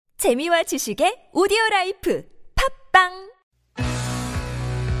재미와 지식의 오디오라이프 팝빵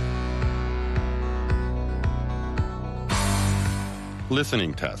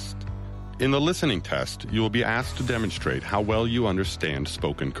Listening test. In the listening test, you will be asked to demonstrate how well you understand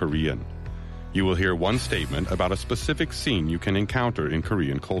spoken Korean. You will hear one statement about a specific scene you can encounter in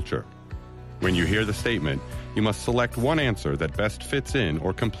Korean culture. When you hear the statement, you must select one answer that best fits in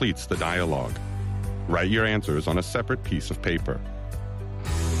or completes the dialogue. Write your answers on a separate piece of paper.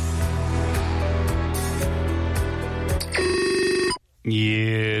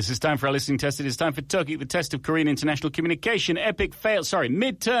 Yes, it's time for our listening test. It is time for TOKIC, the test of Korean international communication.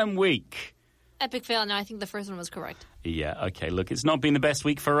 Midterm week. Epic fail. No, I think the first one was correct. Yeah, okay. Look, it's not been the best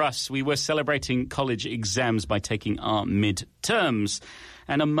week for us. We were celebrating college exams by taking our midterms.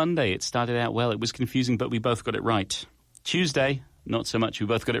 And on Monday, it started out well. It was confusing, but we both got it right. Tuesday, not so much. We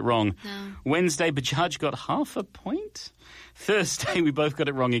both got it wrong. No. Wednesday, Bajaj got half a point. Thursday, we both got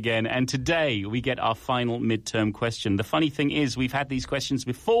it wrong again. And today, we get our final midterm question. The funny thing is, we've had these questions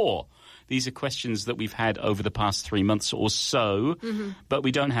before. These are questions that we've had over the past 3 months or so. Mm-hmm. But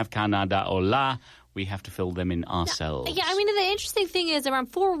we don't have Canada or La. We have to fill them in ourselves. Yeah, I mean, the interesting thing is around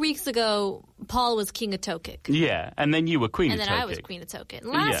 4 weeks ago, Paul was king of TOKIC. Yeah, and then you were queen of TOKIC. And then I was queen of TOKIC.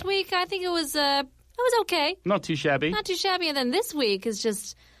 Last week, I think it was okay. Not too shabby. Not too shabby. And then this week is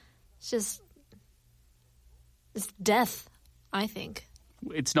just it's death, I think.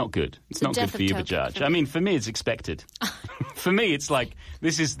 It's not good. It's not good for you, Bajaj. I mean, for me, it's expected. For me, it's like,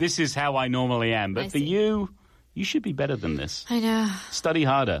 this is how I normally am. But for you should be better than this. I know. Study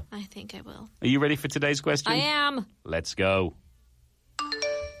harder. I think I will. Are you ready for today's question? I am. Let's go.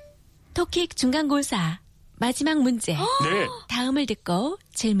 토킥 중간고사 마지막 문제. 네. 다음을 듣고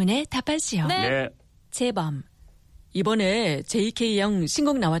질문에 답하시오. 네. 재범. 이번에 JK형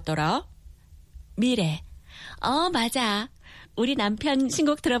신곡 나왔더라. 미래. 맞아. 우리 남편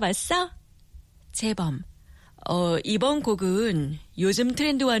신곡 들어봤어? 재범. 이번 곡은 요즘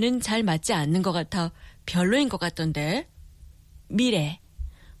트렌드와는 잘 맞지 않는 것 같아 별로인 것 같던데. 미래.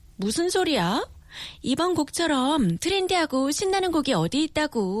 무슨 소리야? 이번 곡처럼 트렌디하고 신나는 곡이 어디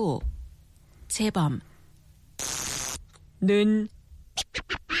있다고. 재범. 는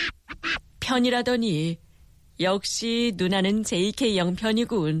편이라더니 역시 누나는 JK형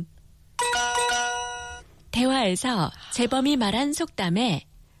편이군. 대화에서 재범이 말한 속담에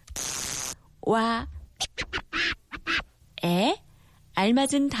와, 에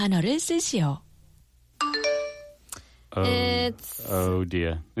알맞은 단어를 쓰시오. Oh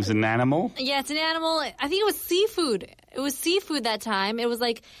dear. Is it an animal? Yeah, it's an animal. I think it was seafood. It was seafood that time. It was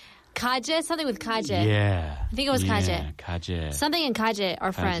like kaje, something with kaje. Yeah. I think it was kaje. Yeah, kaje. Something in kaje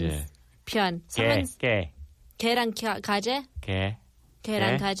are friends. 편. 개랑 kaje?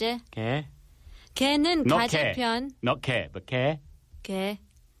 개랑 kaje? 개는 가제 편. Not ke, but ke. 개.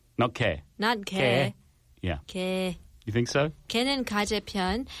 Not ke. Not 개. Yeah. 개. You think so? 개는 가제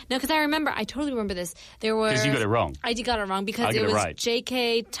편. No, because I totally remember this. Because you got it wrong. I got it wrong because it was right.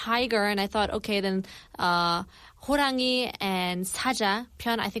 JK Tiger, and I thought, okay, then 호랑이 and 사자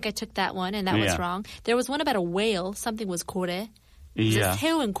편. I think I took that one, and that was wrong. There was one about a whale. Something was 고래. Is it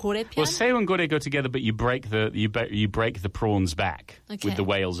새우 and 고래 편? Well, 새우 and 고래 go together, but you break the prawns back with the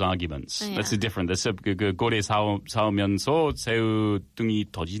whale's arguments. That's the difference. That's 고래 사오면서 새우등이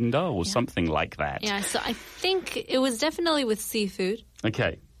터진다 or something like that. Yeah, so I think it was definitely with seafood.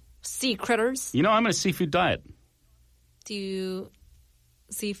 Okay. Sea critters. You know, I'm on a seafood diet. Do you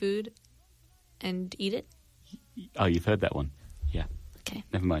seafood and eat it? Oh, you've heard that one. Yeah. Okay.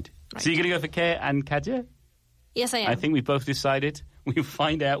 Never mind. Right. So you're going to go for ke and kaje? Yes, I am. I think we've both decided. We'll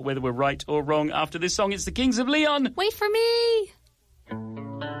find out whether we're right or wrong after this song. It's the Kings of Leon. Wait for me.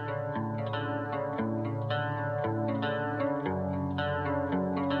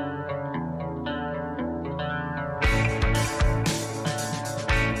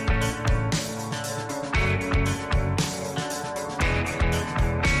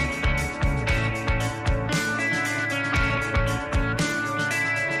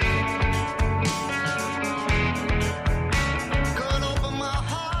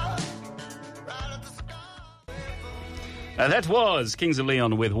 That was Kings of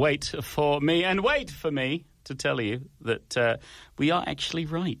Leon with Wait for Me. And wait for me to tell you that we are actually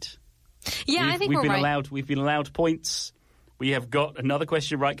right. Yeah, I think we're right. We've been allowed points. We have got another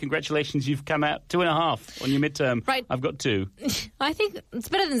question right. Congratulations, you've come out 2.5 on your midterm. Right. I've got 2. I think it's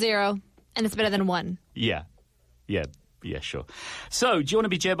better than 0, and it's better than 1. Yeah, sure. So, do you want to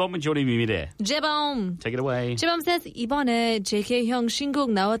be 재범 or do you want to be 미래? 재범. Take it away. 재범 says, 이번에 JK 형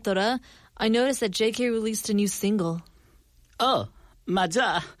신곡 나왔더라. I noticed that JK released a new single.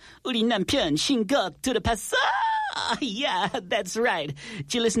 맞아. 우리 남편 신곡 들어봤어? Yeah, that's right.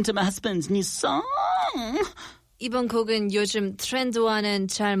 Do you listen to my husband's new song? 이번 곡은 요즘 트렌드와는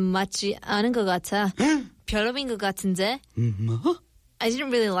잘 맞지 않은 것 같아. 별로인 것 같은데? 뭐? I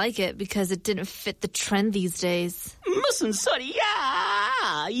didn't really like it because it didn't fit the trend these days. 무슨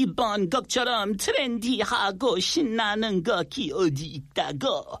소리야? 이번 곡처럼 트렌디하고 신나는 곡이 어디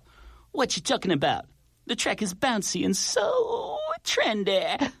있다고? What you talking about? The track is bouncy and so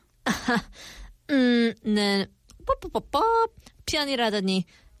trendy. 는 뽀뽀뽀뽀 편이라더니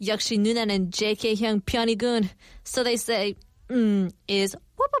역시 누나는 JK형 편이군. So they say is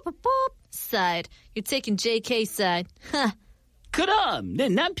뽀뽀뽀뽀 side. You're taking JK side. Huh. 그럼 내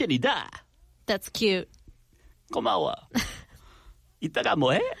남편이다. That's cute. 고마워. 이따가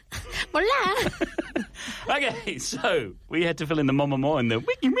뭐해? 몰라. Okay, so we had to fill in the more and the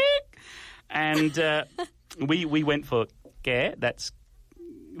wiki mick. And we went for ke. That's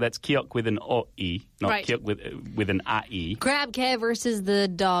kiok with an o-e, not right. kiok with an a-e. Crab ke versus the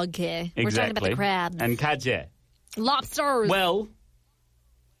dog ke. Exactly. We're talking about the crabs. And kaje. Lobsters. Well,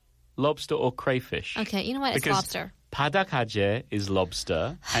 lobster or crayfish. Okay, you know what? It's because lobster. Pada kaje is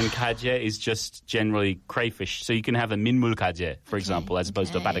lobster, and kaje is just generally crayfish. So you can have a minmul kaje, for example, as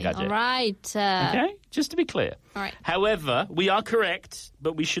opposed to a pada kaje. All right. Okay, just to be clear. All right. However, we are correct,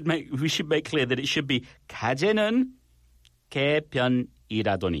 but we should make clear that it should be kaje는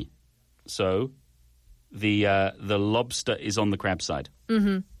개편이라더니. So the lobster is on the crab side.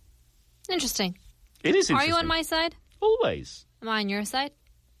 Mm-hmm. Interesting. It is interesting. Are you on my side? Always. Am I on your side?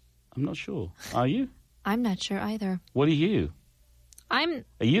 I'm not sure. Are you? I'm not sure either. What are you? Are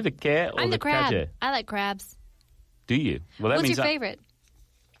you the ke or I'm the crab. kaje? I like crabs. Do you? Well, that What's means your favorite?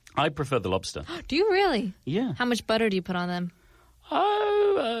 I prefer the lobster. Do you really? Yeah. How much butter do you put on them?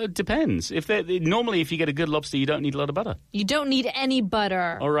 Oh, depends. Normally, if you get a good lobster, you don't need a lot of butter. You don't need any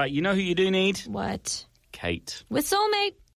butter. All right. You know who you do need? What? Kate. With Soulmate.